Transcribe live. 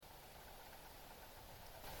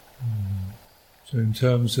So in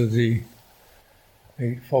terms of the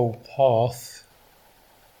Eightfold Path,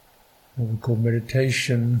 what we call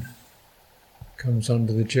meditation comes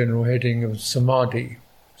under the general heading of samadhi.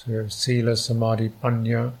 So we have sila, samadhi,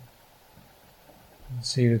 panya.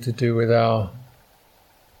 Sila to do with our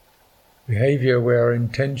behavior, where our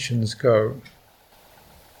intentions go.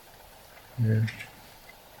 In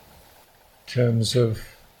terms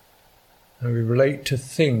of how we relate to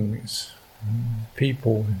things,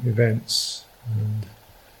 people, events, and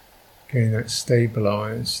getting that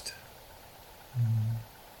stabilized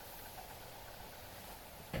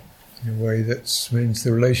in a way that means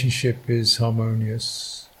the relationship is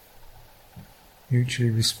harmonious,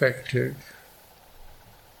 mutually respectful.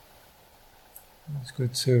 It's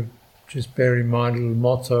good to just bear in mind a little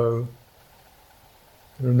motto: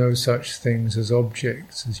 there are no such things as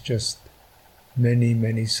objects, there's just many,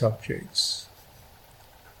 many subjects.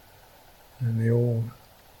 And they all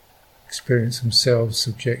experience themselves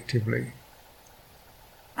subjectively.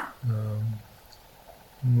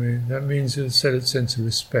 That means a certain sense of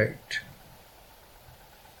respect.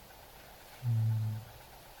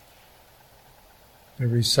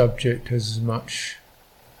 Every subject has as much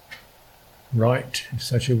right, if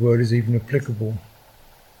such a word is even applicable,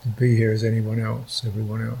 to be here as anyone else,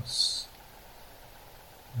 everyone else.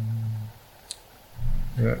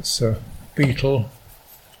 That's a beetle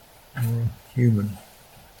or a human.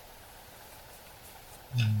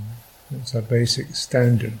 That's our basic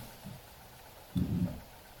standard.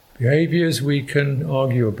 Behaviours we can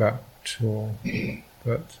argue about,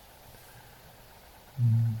 but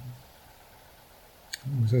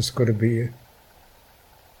it's got to be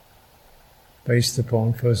based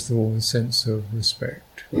upon, first of all, a sense of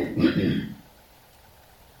respect.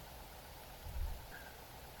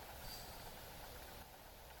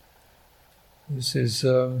 This is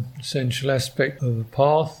an essential aspect of the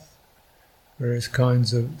path, various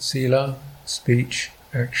kinds of sila, speech,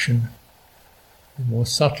 action, and more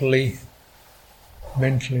subtly,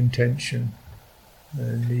 mental intention,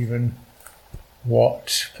 and even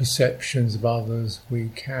what perceptions of others we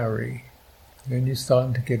carry. Then you're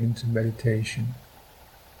starting to get into meditation.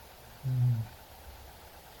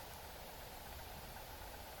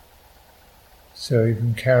 So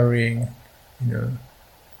even carrying,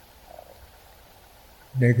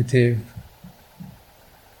 negative,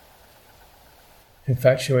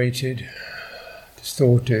 infatuated,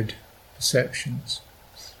 distorted perceptions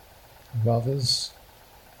of others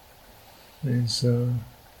is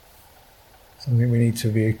something we need to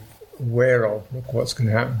be aware of. Look what's going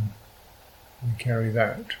to happen. We carry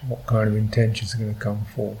that. What kind of intentions are going to come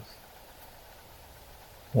forth?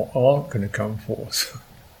 What aren't going to come forth?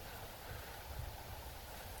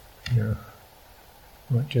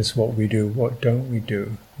 Not just what we do, what don't we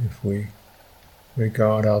do if we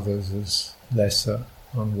regard others as lesser,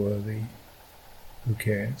 unworthy, who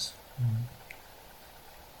cares?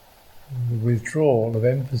 The withdrawal of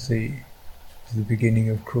empathy is the beginning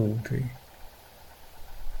of cruelty.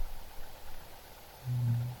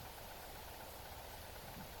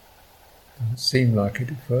 Doesn't seem like it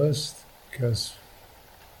at first, because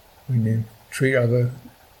when you treat others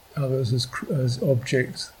as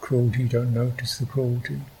objects, cruelty, you don't notice the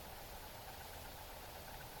cruelty.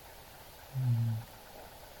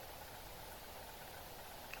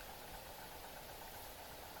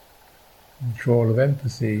 Withdrawal of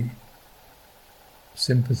empathy,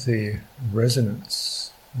 sympathy,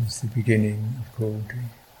 resonance is the beginning of cruelty,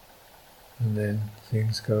 and then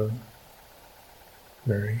things go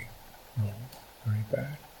very wrong, very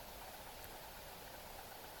bad.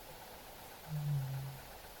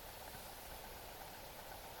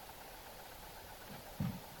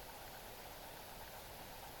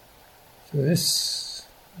 So this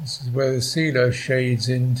is where the sila shades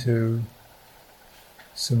into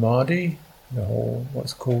samadhi, the whole,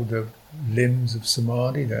 what's called the limbs of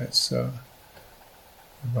samadhi. That's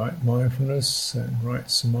right mindfulness and right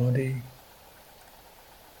samadhi.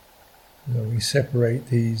 So we separate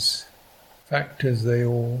these factors, they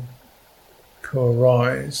all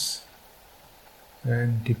co-arise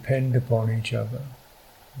and depend upon each other.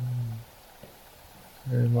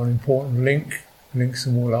 And one important link links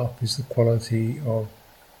them all up is the quality of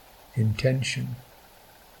intention,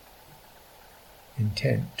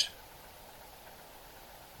 intent,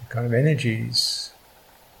 the kind of energies,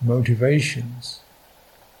 motivations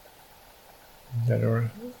that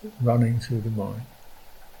are running through the mind.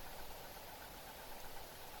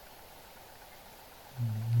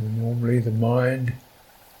 And normally the mind,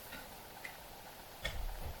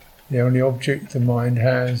 the only object the mind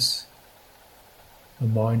has are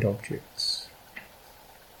mind objects.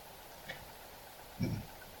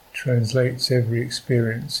 translates every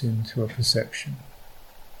experience into a perception.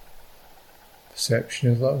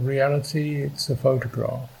 Perception is like reality, it's a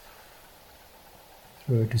photograph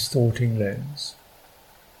through a distorting lens.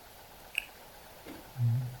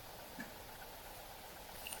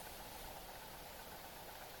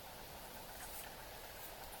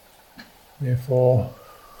 Therefore,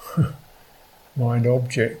 mind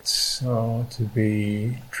objects are to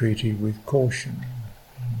be treated with caution.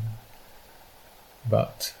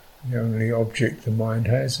 But the only object the mind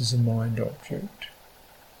has is a mind object.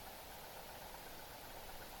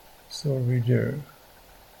 So what do we do?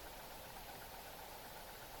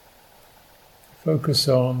 Focus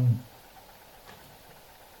on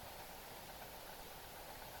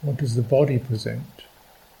what does the body present?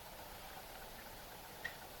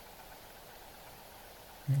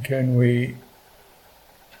 And can we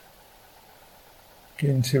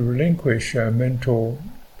begin to relinquish our mental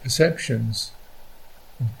perceptions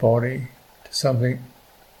of body to something?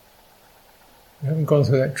 We haven't gone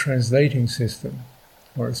through that translating system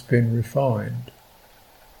where it's been refined.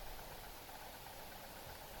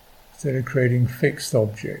 Instead of creating fixed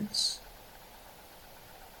objects,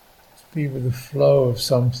 just be with the flow of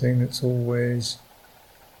something that's always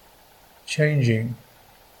changing.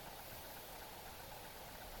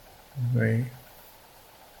 You may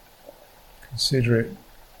consider it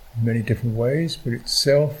in many different ways, but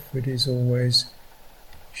itself, it is always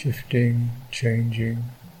shifting, changing.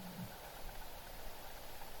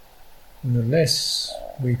 And the less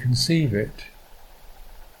we conceive it,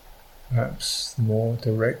 perhaps the more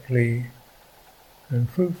directly and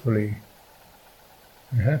fruitfully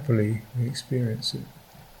and happily we experience it.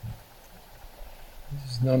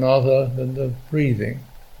 This is none other than the breathing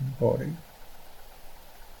in the body,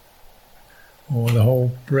 or the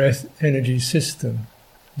whole breath energy system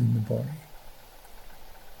in the body.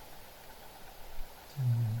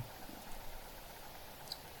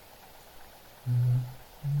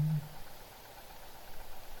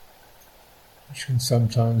 Which can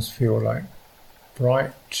sometimes feel like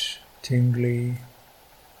bright, tingly.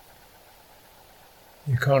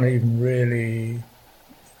 You can't even really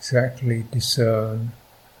exactly discern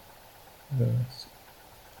the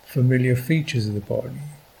familiar features of the body,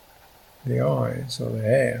 the eyes or the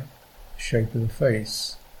hair, the shape of the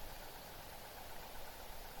face.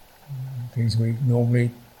 Things we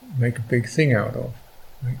normally make a big thing out of,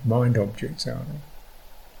 make mind objects out of.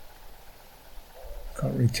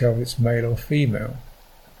 Can't really tell if it's male or female.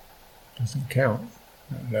 Doesn't count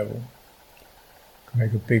at that level. Can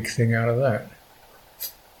make a big thing out of that.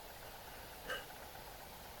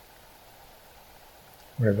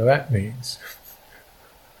 Whatever that means.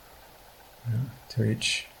 To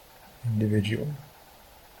each individual.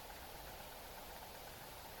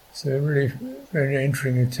 So really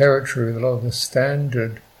entering a territory with a lot of the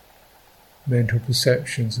standard mental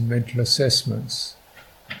perceptions and mental assessments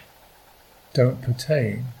don't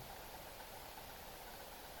pertain.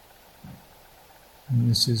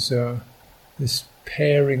 And this is this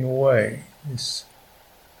paring away, this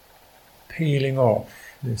peeling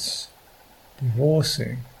off, this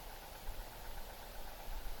divorcing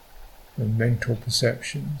from mental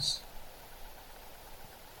perceptions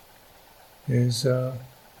is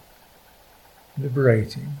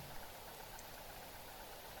liberating.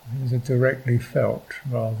 These are directly felt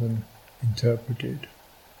rather than interpreted.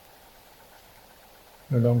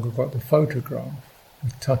 No longer got the photograph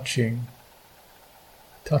of touching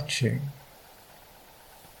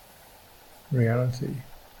reality.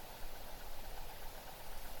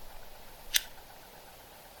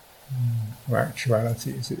 Or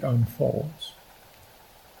actuality as it unfolds.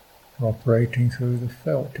 Operating through the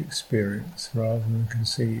felt experience rather than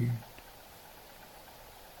conceived.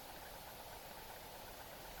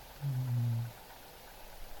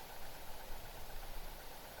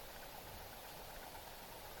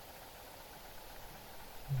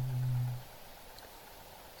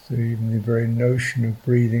 So even the very notion of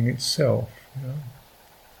breathing itself,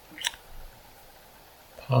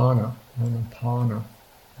 Pana, Anapana.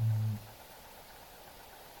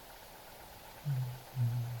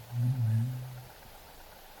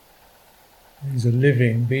 He's a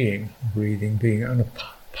living being, a breathing being, and a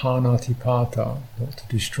panatipata, not to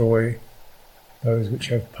destroy those which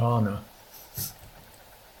have pana.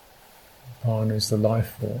 Pana is the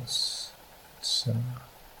life force. It's the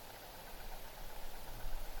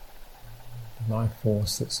life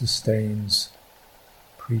force that sustains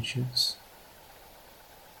creatures.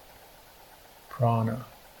 Prana.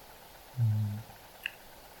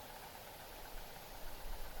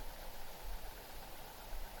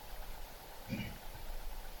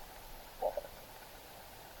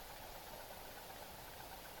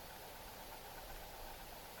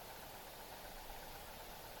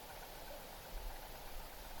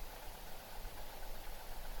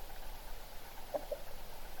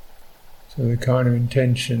 So the kind of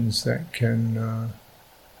intentions that can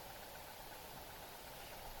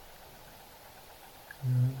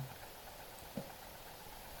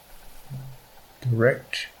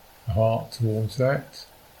direct the heart towards that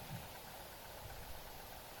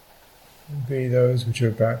would be those which are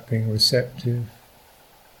about being receptive,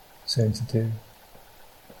 sensitive,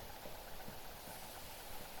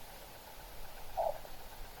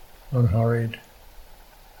 unhurried,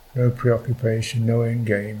 no preoccupation, no end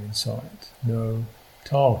game in sight, no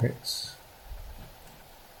targets.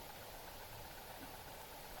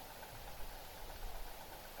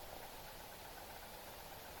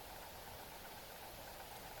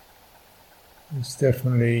 This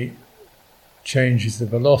definitely changes the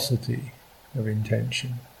velocity of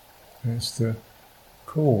intention. It's the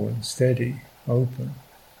cool and steady, open.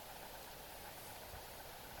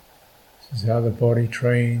 This is how the body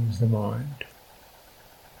trains the mind.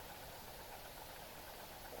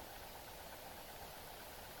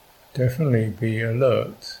 Definitely be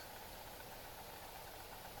alert,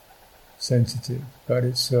 sensitive, but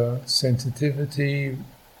it's a sensitivity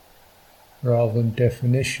rather than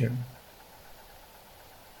definition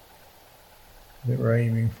that we're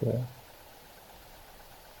aiming for.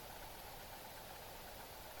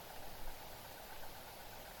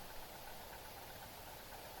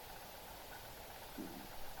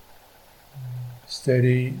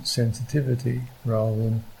 Steady sensitivity rather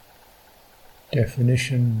than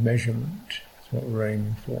definition, measurement is what we're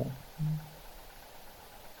aiming for.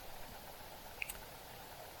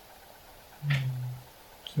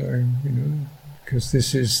 So,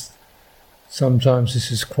 because sometimes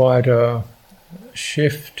this is quite a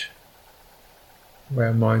shift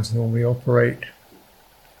where minds normally operate,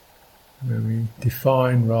 where we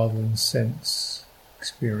define rather than sense,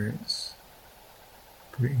 experience,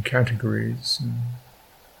 put it in categories and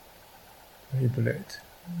label it.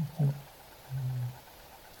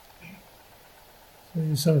 So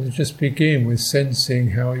you sometimes just begin with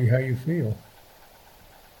sensing how you feel.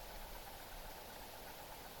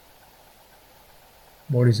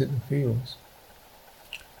 What is it that feels?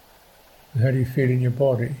 And how do you feel in your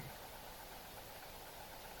body?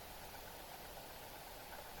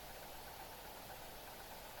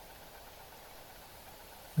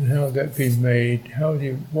 And how has that been made?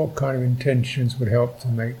 What kind of intentions would help to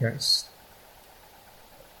make that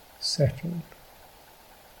settled?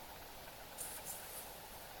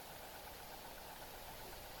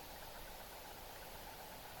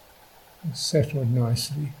 Settled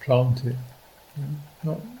nicely, planted,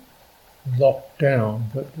 not locked down,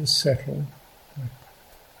 but just settled,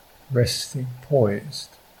 resting,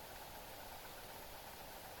 poised,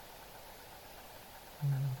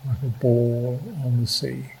 like a ball on the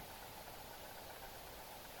sea.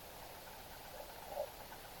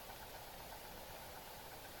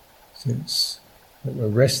 Since what we're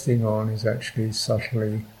resting on is actually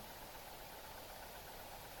subtly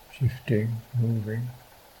shifting, moving,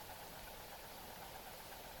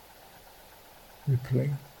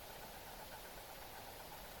 rippling.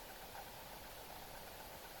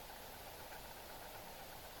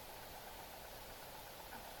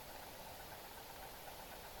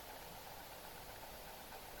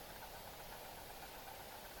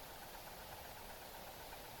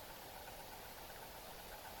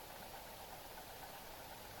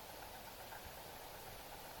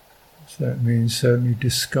 So that means certainly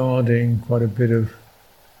discarding quite a bit of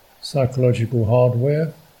psychological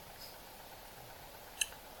hardware,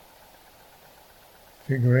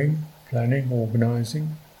 figuring, planning,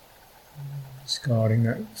 organising, discarding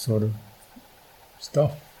that sort of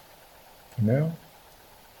stuff for now.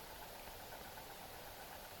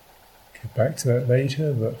 Get back to that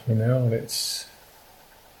later, but for now let's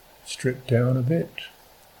strip down a bit.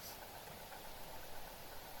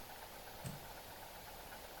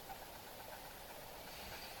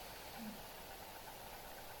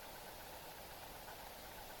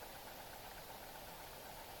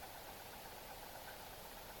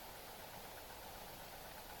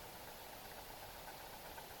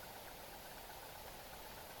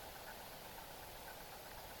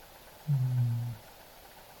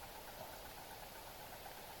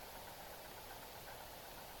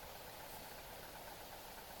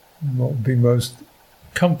 What would be most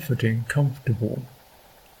comforting, comfortable,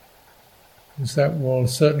 is that, well,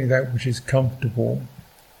 certainly that which is comfortable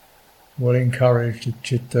will encourage the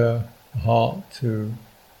citta, the heart, to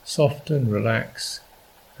soften, relax,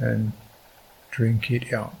 and drink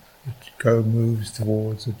it up. It moves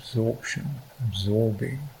towards absorption,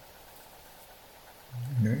 absorbing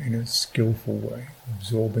in a skillful way,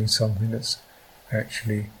 absorbing something that's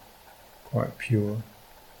actually quite pure.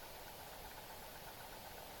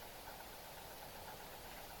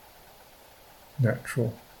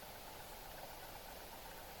 natural.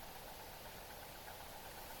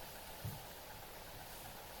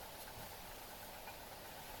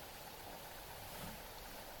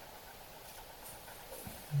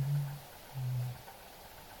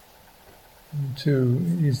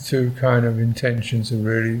 These two kind of intentions are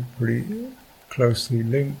really pretty closely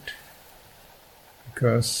linked,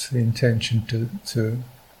 because the intention to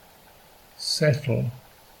settle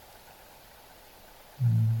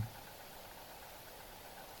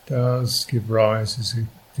does give rise as a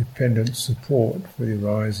dependent support for the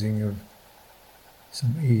arising of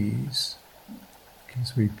some ease,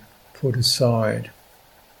 because we put aside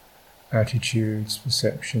attitudes,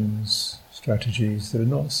 perceptions, strategies that are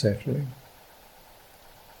not settling.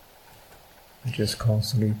 They're just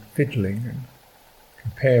constantly fiddling and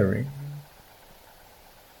comparing, and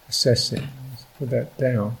assessing. Let's put that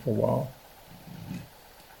down for a while.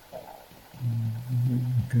 You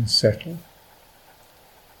can settle.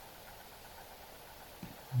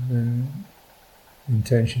 And then the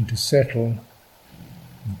intention to settle,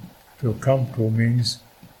 feel comfortable, means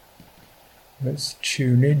let's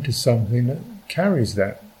tune into something that carries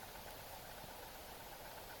that.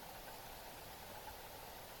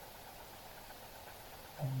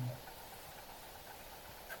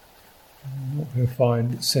 I'm not going to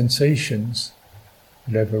find that sensations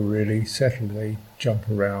never really settle, they jump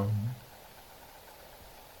around.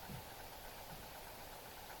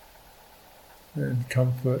 And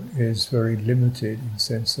comfort is very limited in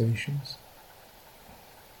sensations.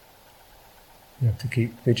 You have to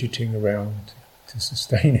keep fidgeting around to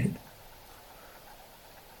sustain it.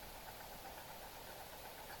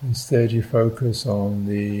 Instead, you focus on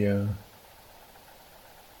the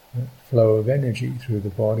flow of energy through the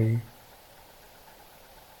body.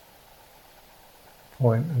 The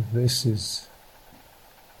point of this is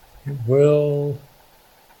it will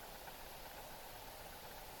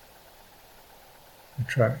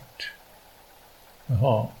attract the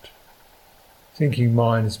heart. Thinking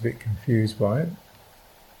mind is a bit confused by it,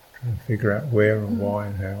 trying to figure out where and why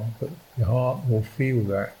and how, but the heart will feel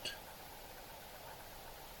that.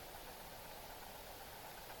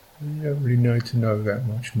 You don't really need to know that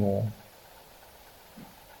much more,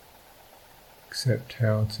 except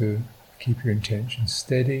how to keep your intention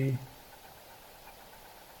steady,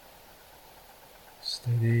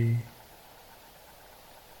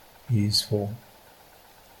 easeful.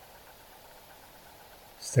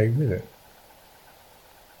 Stay with it.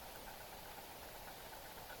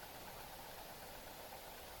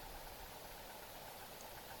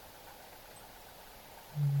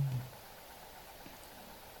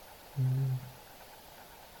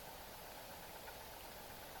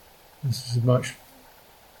 This is a much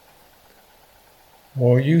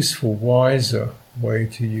more useful, wiser way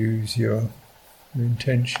to use your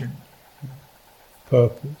intention, your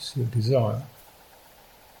purpose, your desire.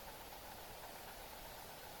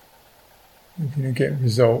 You're going to get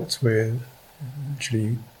results where actually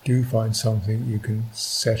you do find something you can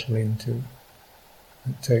settle into.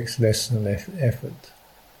 It takes less and less effort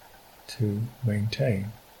to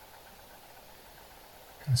maintain.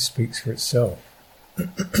 It speaks for itself.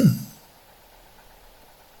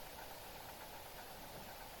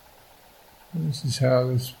 This is how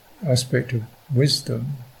this aspect of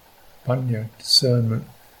wisdom, panya, discernment,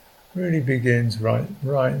 really begins right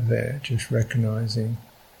there, just recognizing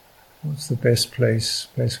what's the best place,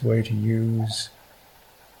 best way to use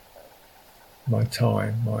my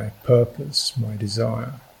time, my purpose, my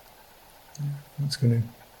desire. What's going to,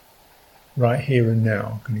 right here and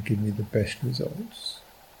now, going to give me the best results,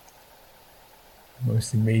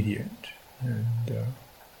 most immediate, and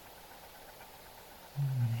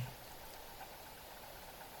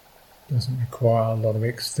doesn't require a lot of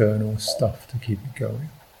external stuff to keep it going.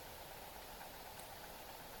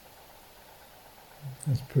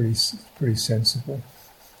 That's pretty sensible.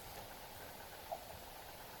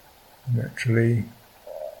 Naturally,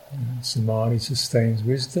 samadhi sustains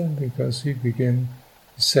wisdom because you begin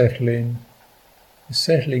settling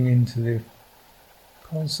into the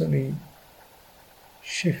constantly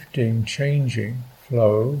shifting, changing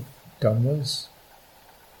flow, dhammas,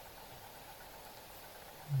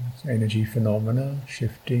 energy phenomena,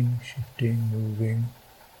 shifting, moving.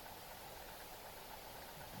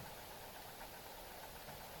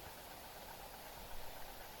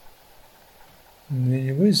 And then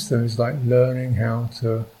your wisdom is like learning how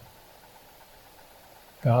to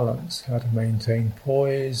balance, how to maintain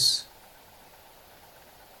poise,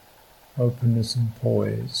 openness and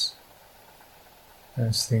poise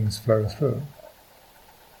as things flow through.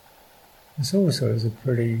 This also is a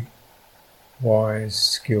pretty wise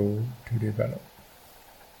skill to develop.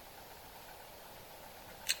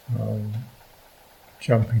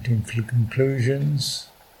 jumping to conclusions,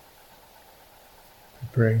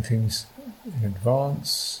 preparing things in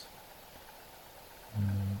advance,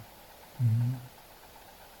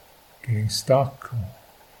 getting stuck.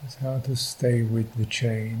 It's how to stay with the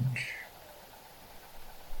change.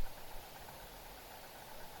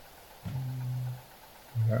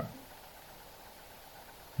 Without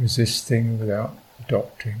resisting, without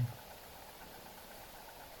adopting.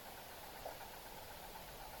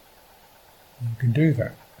 You can do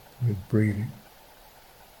that with breathing.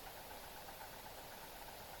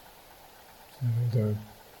 So there's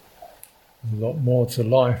a lot more to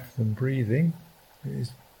life than breathing.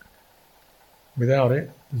 Without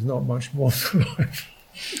it, there's not much more to life.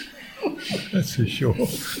 That's for sure.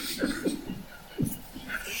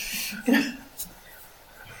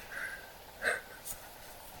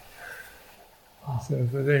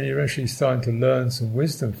 But then you're actually starting to learn some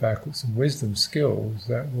wisdom faculties, some wisdom skills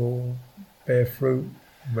that will bear fruit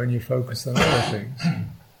when you focus on other things.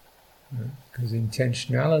 Because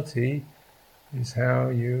intentionality is how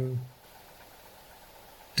you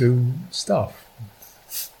do stuff.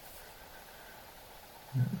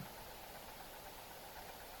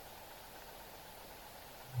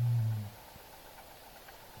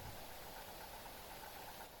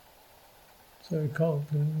 So you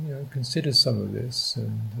can't, consider some of this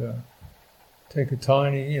and take a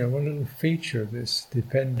tiny, one little feature of this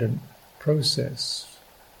dependent process.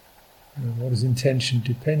 What does intention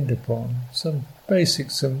depend upon? Some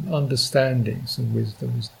basic, some understanding, some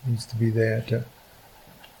wisdom needs to be there to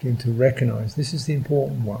begin to recognize this is the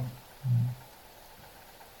important one.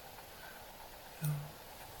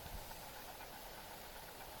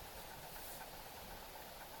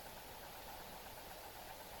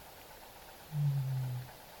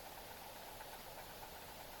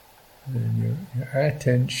 And your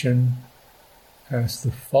attention has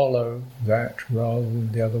to follow that rather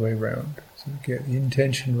than the other way around. So get the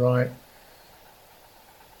intention right.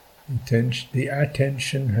 The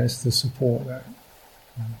attention has to support that.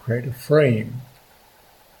 And create a frame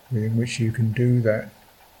within which you can do that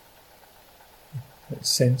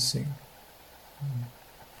sensing.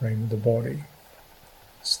 Frame of the body.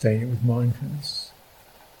 Staying with mindfulness.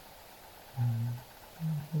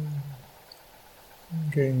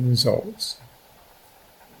 Getting results.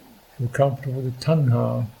 Feel comfortable, the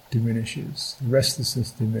tanha diminishes, the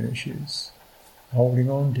restlessness diminishes, holding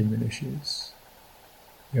on diminishes.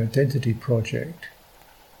 The identity project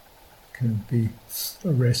can be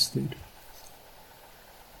arrested.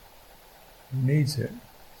 Who needs it?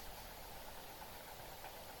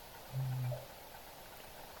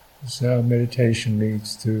 This is how meditation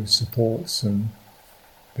leads to supports and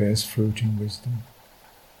bears fruit in wisdom.